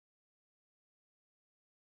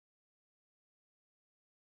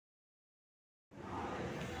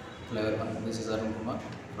Hello everyone, this is Arun Kumar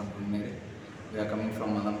from Kumar. We are coming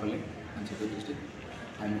from Madampalli and Chittoor district,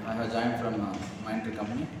 and I have joined from my entry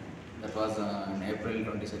company. That was in April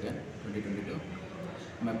 22nd, 2022.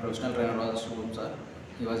 My professional trainer was Shubham sir.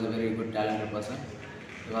 He was a very good talented person.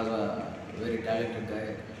 He was a very talented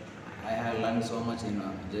guy. I have learned so much in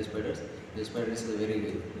JSpiders. JSpiders is a very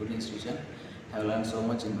good institution. I have learned so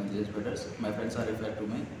much in JSpiders. My friends are referred to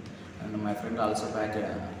me, and my friend also packed.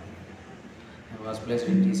 He was placed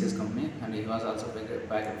in TCS company, and he was also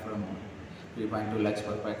packed from 3.2 lakhs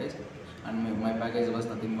per package, and my package was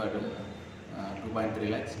nothing but 2.3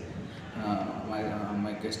 lakhs.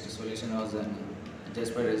 My guest solution was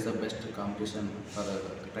JSpiders is the best competition for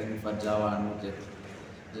training for Java and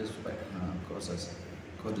JSpiders courses,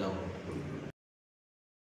 core Java.